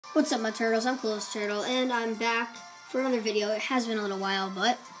What's up, my turtles? I'm Close Turtle, and I'm back for another video. It has been a little while,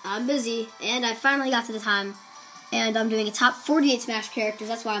 but I'm busy, and I finally got to the time, and I'm doing a top 48 Smash characters.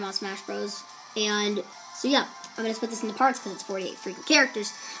 That's why I'm on Smash Bros. And so yeah, I'm gonna split this into parts because it's 48 freaking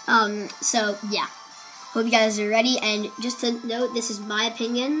characters. So yeah, hope you guys are ready. And just to note, this is my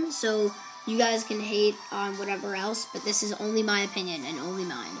opinion, so you guys can hate on whatever else, but this is only my opinion and only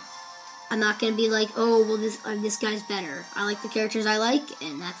mine. I'm not going to be like, oh, well, this guy's better. I like the characters I like,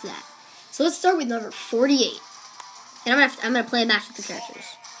 and that's that. So let's start with number 48. And I'm gonna play a match with the characters.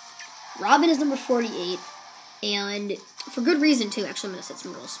 Robin is number 48, and for good reason, too. Actually, I'm going to set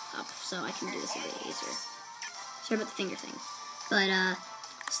some rules up so I can do this a bit easier. Sorry about the finger thing. But,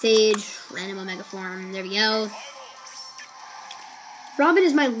 stage, random Omega form, there we go. Robin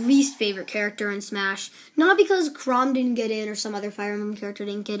is my least favorite character in Smash. Not because Chrom didn't get in or some other Fire Emblem character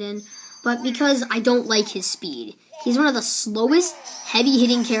didn't get in, but because I don't like his speed. He's one of the slowest,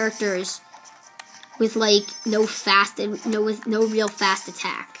 heavy-hitting characters with, like, no real fast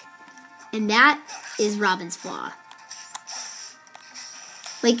attack. And that is Robin's flaw.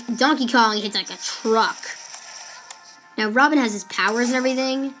 Like, Donkey Kong hits like a truck. Now, Robin has his powers and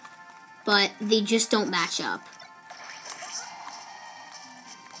everything, but they just don't match up.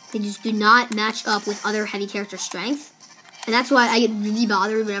 They just do not match up with other heavy character strength. And that's why I get really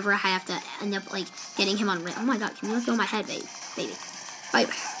bothered whenever I have to end up, like, getting him on... Oh my god, can you let go of my head, baby? Bye.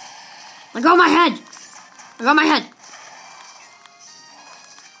 Let go of my head! Let go of my head!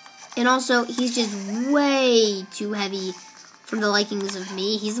 And also, he's just way too heavy from the likings of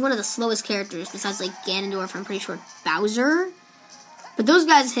me. He's one of the slowest characters, besides, like, Ganondorf, I'm pretty sure Bowser. But those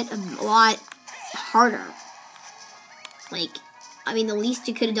guys hit a lot harder. Like... I mean, the least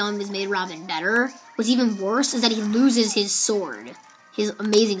you could have done was made Robin better. What's even worse is that he loses his sword. His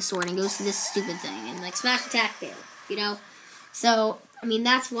amazing sword, and goes to this stupid thing. And, like, smash attack there, you know? So, I mean,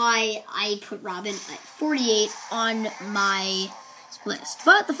 that's why I put Robin at 48 on my list.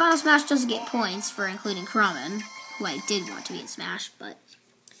 But the Final Smash doesn't get points for including Chrom, who I did want to be in Smash. But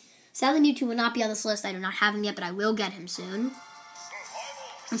sadly, Mewtwo will not be on this list. I do not have him yet, but I will get him soon.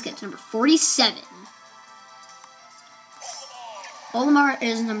 Let's get to number 47. Olimar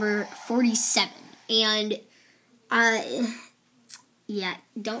is number 47, and, yeah,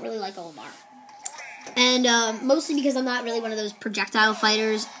 don't really like Olimar. And, mostly because I'm not really one of those projectile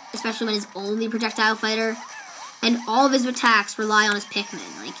fighters, especially when he's only projectile fighter, and all of his attacks rely on his Pikmin.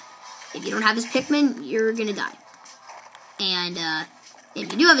 Like, if you don't have his Pikmin, you're gonna die. And,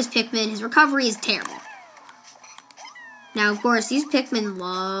 if you do have his Pikmin, his recovery is terrible. Now, of course, these Pikmin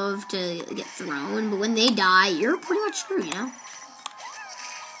love to get thrown, but when they die, you're pretty much screwed, you know?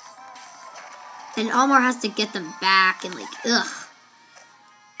 And Olimar has to get them back, and, like, ugh.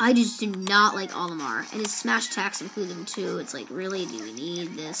 I just do not like Olimar. And his smash attacks include them, too. It's like, really, do we need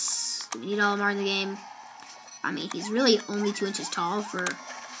this? Do we need Olimar in the game? I mean, he's really only 2 inches tall for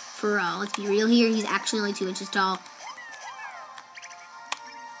let's be real here. He's actually only 2 inches tall.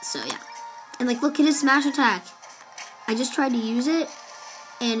 So, yeah. And, like, look at his smash attack. I just tried to use it,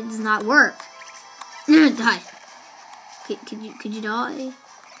 and it does not work. Die. Could you die?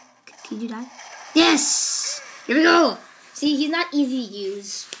 Could you die? Yes! Here we go! See, he's not easy to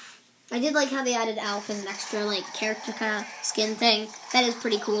use. I did like how they added Alf as an extra, like, character kind of skin thing. That is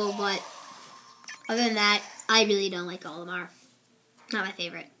pretty cool, but other than that, I really don't like Olimar. Not my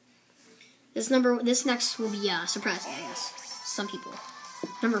favorite. This next will be surprising, I guess. Some people.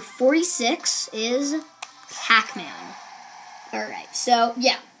 Number 46 is Pac-Man. Alright, so,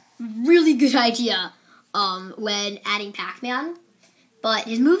 yeah. Really good idea when adding Pac-Man. But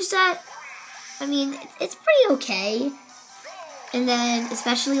his moveset, I mean, it's pretty okay. And then,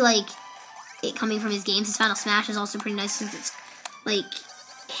 especially, like, it coming from his games, his Final Smash is also pretty nice since it's, like,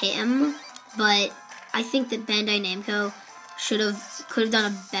 him. But I think that Bandai Namco could have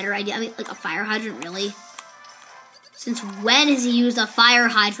done a better idea. I mean, like, a fire hydrant, really? Since when has he used a fire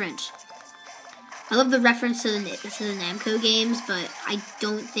hydrant? I love the reference to the Namco games, but I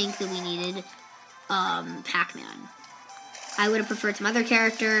don't think that we needed Pac-Man. I would have preferred some other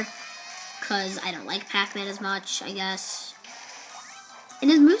character, because I don't like Pac-Man as much, I guess. And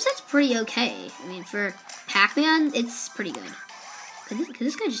his moveset's pretty okay. I mean, for Pac-Man, it's pretty good. Could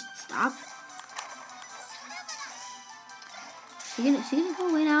this guy just stop? Is he gonna go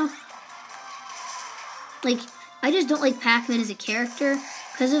away now? Like, I just don't like Pac-Man as a character,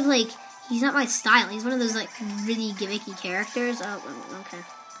 because of, like, he's not my style. He's one of those, like, really gimmicky characters. Oh, okay.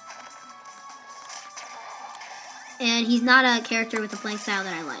 And he's not a character with a playing style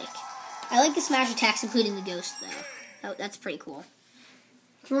that I like. I like the smash attacks, including the ghost, though. That's pretty cool.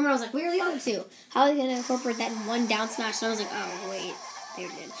 Remember, I was like, where are the other two? How are they going to incorporate that in one down smash? So I was like, oh, wait. There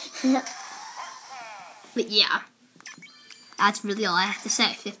it did. But yeah, that's really all I have to say.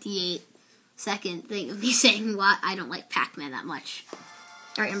 58-second thing of me saying why I don't like Pac-Man that much.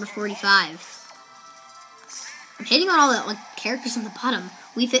 All right, number 45. I'm hitting on all the characters on the bottom.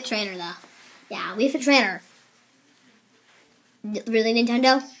 Wii Fit Trainer, though. Yeah, Wii Fit Trainer. Really,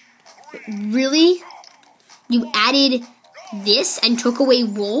 Nintendo? Really? You added this and took away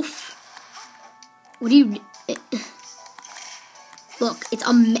Wolf? What do you... Look,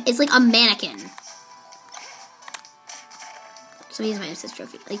 it's like a mannequin. So here's my assist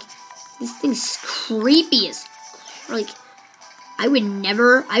trophy. Like, this thing's creepy as... Like, I would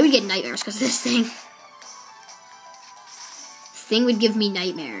get nightmares because of this thing. This thing would give me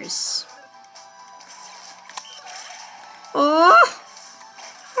nightmares. Oh!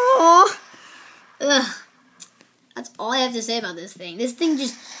 Ugh. That's all I have to say about this thing. This thing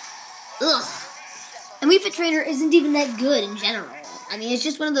just... Ugh. And Wii Fit Trainer isn't even that good in general. I mean, it's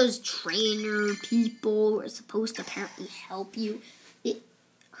just one of those trainer people who are supposed to apparently help you.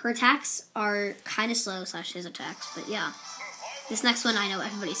 Her attacks are kind of slow, / his attacks, but yeah. This next one I know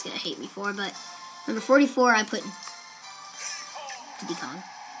everybody's going to hate me for, but number 44, I put Diddy Kong.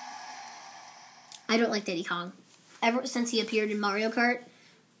 I don't like Diddy Kong. Ever since he appeared in Mario Kart,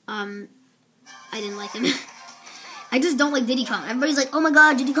 I didn't like him. I just don't like Diddy Kong. Everybody's like, oh my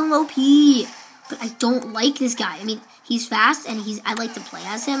god, Diddy Kong OP. But I don't like this guy. I mean, he's fast, and I like to play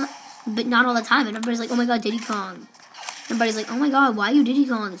as him, but not all the time. And everybody's like, oh my god, Diddy Kong. Everybody's like, oh my god, why are you Diddy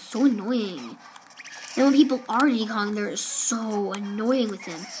Kong? It's so annoying. And when people are Diddy Kong, they're so annoying with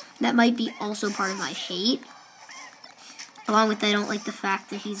him. That might be also part of my hate. Along with I don't like the fact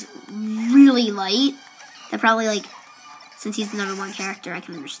that he's really light. That probably, like, since he's the #1 character, I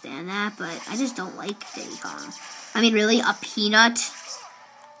can understand that. But I just don't like Diddy Kong. I mean, really, a peanut?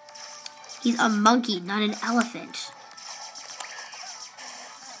 He's a monkey, not an elephant.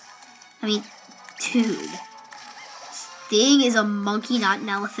 I mean, dude. Sting is a monkey, not an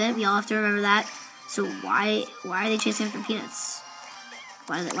elephant. We all have to remember that. So why are they chasing after peanuts?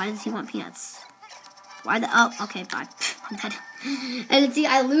 Why does he want peanuts? Oh, okay, fine. I'm dead. And see,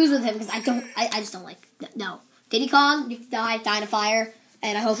 I lose with him because I just don't like, no. Diddy Kong, you die in a fire,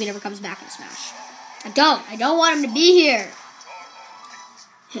 and I hope he never comes back in Smash. I don't want him to be here.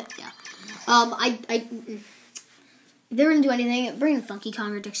 Yeah. If they're gonna do anything, bring in Funky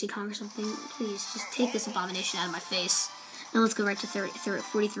Kong or Dixie Kong or something. Please, just take this abomination out of my face. And let's go right to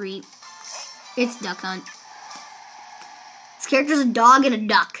 43. It's Duck Hunt. This character's a dog and a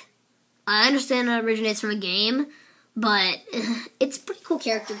duck. I understand it originates from a game, but it's a pretty cool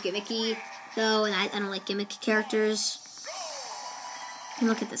character, gimmicky, though, and I don't like gimmicky characters. And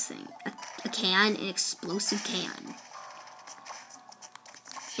look at this thing. A can, an explosive can.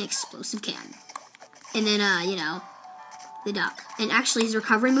 An explosive can. And then, the duck. And actually, his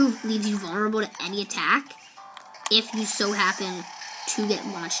recovery move leaves you vulnerable to any attack if you so happen to get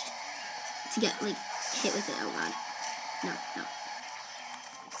launched, to get, like, hit with it. Oh, God. No.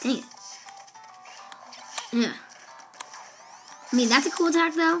 Dang it. Yeah. I mean, that's a cool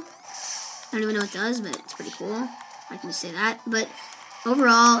attack, though. I don't even know what it does, but it's pretty cool. I can just say that. But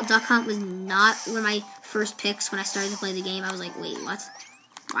overall, Duck Hunt was not one of my first picks when I started to play the game. I was like, wait, what?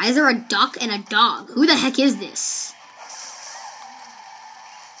 Why is there a duck and a dog? Who the heck is this?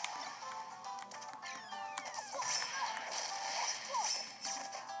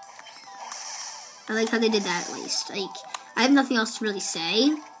 I like how they did that, at least. Like, I have nothing else to really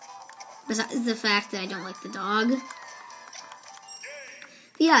say, besides the fact that I don't like the dog. But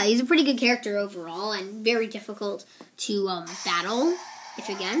yeah, he's a pretty good character overall, and very difficult to battle, if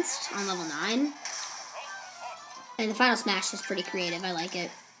against, on level 9. And the final smash is pretty creative, I like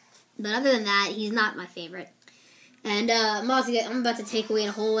it. But other than that, he's not my favorite. And I'm about to take away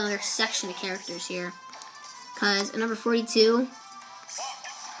a whole other section of characters here. Because at number 42...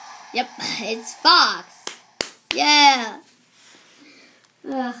 Yep, it's Fox. Yeah.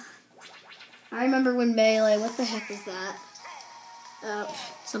 Ugh. I remember when Melee. What the heck is that?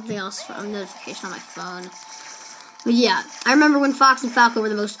 Something else from notification on my phone. But yeah, I remember when Fox and Falco were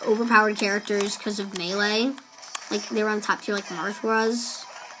the most overpowered characters because of Melee. Like, they were on top tier like Marth was.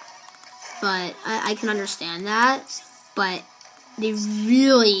 But I can understand that. But they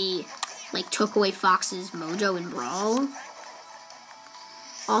really, like, took away Fox's mojo in Brawl.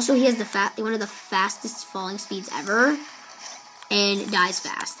 Also, he has one of the fastest falling speeds ever, and dies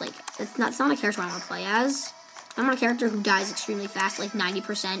fast. Like, it's not a character I want to play as. I want a character who dies extremely fast, like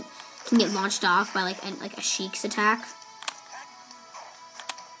 90%, can get launched off by like a Sheik's attack.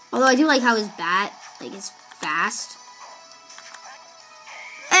 Although I do like how his bat is fast,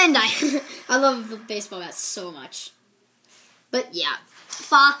 and I love the baseball bat so much. But yeah,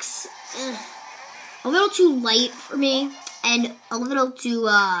 Fox, a little too light for me, and a little too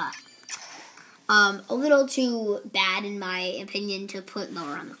bad in my opinion to put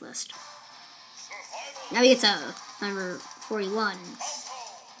lower on the list. Now we get to number 41.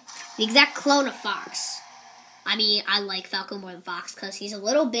 The exact clone of Fox. I mean, I like Falco more than Fox because he's a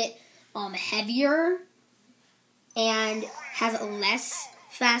little bit heavier and has a less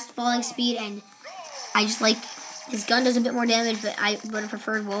fast falling speed, and I just like his gun does a bit more damage, but I would have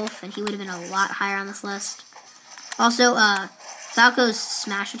preferred Wolf, and he would have been a lot higher on this list. Also, Falco's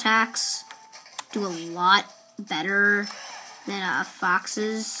smash attacks do a lot better than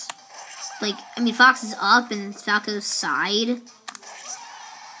Fox's. Like, I mean, Fox is up and Falco's side.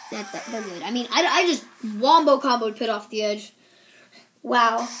 They're good. I mean, I just wombo comboed Pit off the edge.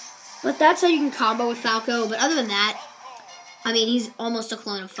 Wow. But that's how you can combo with Falco. But other than that, I mean, he's almost a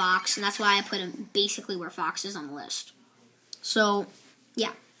clone of Fox, and that's why I put him basically where Fox is on the list. So,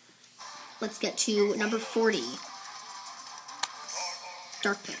 yeah. Let's get to number 40.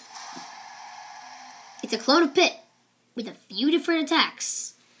 Dark Pit. It's a clone of Pit with a few different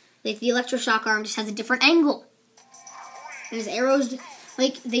attacks. Like, the electroshock arm just has a different angle. And his arrows,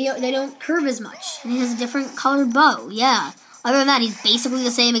 like, they don't curve as much. And he has a different colored bow, yeah. Other than that, he's basically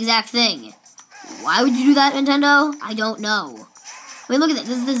the same exact thing. Why would you do that, Nintendo? I don't know. I mean, look at that.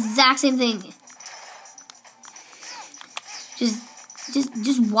 This is the exact same thing.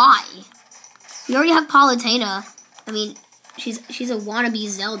 Just why? We already have Palutena. I mean, she's a wannabe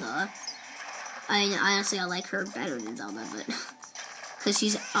Zelda. I mean, honestly, I like her better than Zelda, but because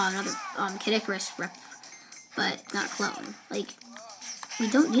she's another Kid Icarus rep, but not a clone. Like, we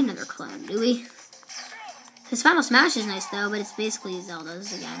don't need another clone, do we? His Final Smash is nice though, but it's basically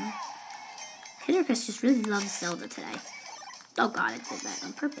Zelda's again. Kid Icarus just really loves Zelda today. Oh god, I did that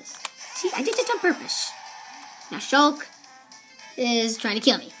on purpose. See, I did it on purpose. Now Shulk is trying to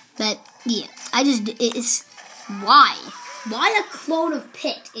kill me, but yeah, it's why? Why a clone of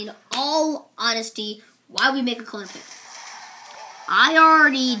Pit? In all honesty, why would we make a clone of Pit? I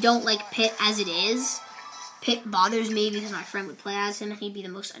already don't like Pit as it is. Pit bothers me because my friend would play as him. He'd be the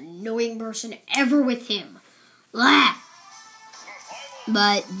most annoying person ever with him. Blah.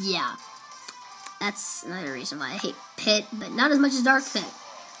 But yeah, that's another reason why I hate Pit, but not as much as Dark Pit.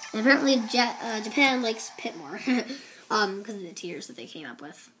 And apparently Japan likes Pit more because of the tiers that they came up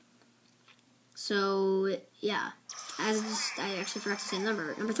with. So yeah, I actually forgot to say the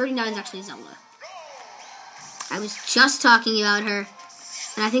number. Number 39 is actually Zelda. I was just talking about her,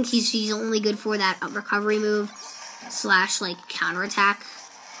 and I think she's only good for that recovery move / like counterattack.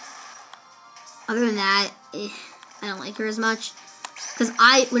 Other than that, I don't like her as much. Because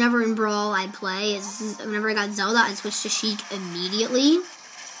whenever in Brawl I play, whenever I got Zelda, I'd switch to Sheik immediately.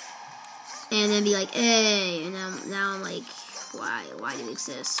 And then be like, hey, and now I'm like, why do you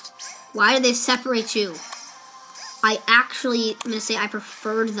exist? Why did they separate you? I'm going to say I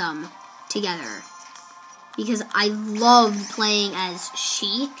preferred them together. Because I loved playing as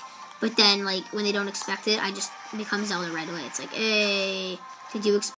Sheik, but then, like, when they don't expect it, I just become Zelda right away. It's like, hey, did you expect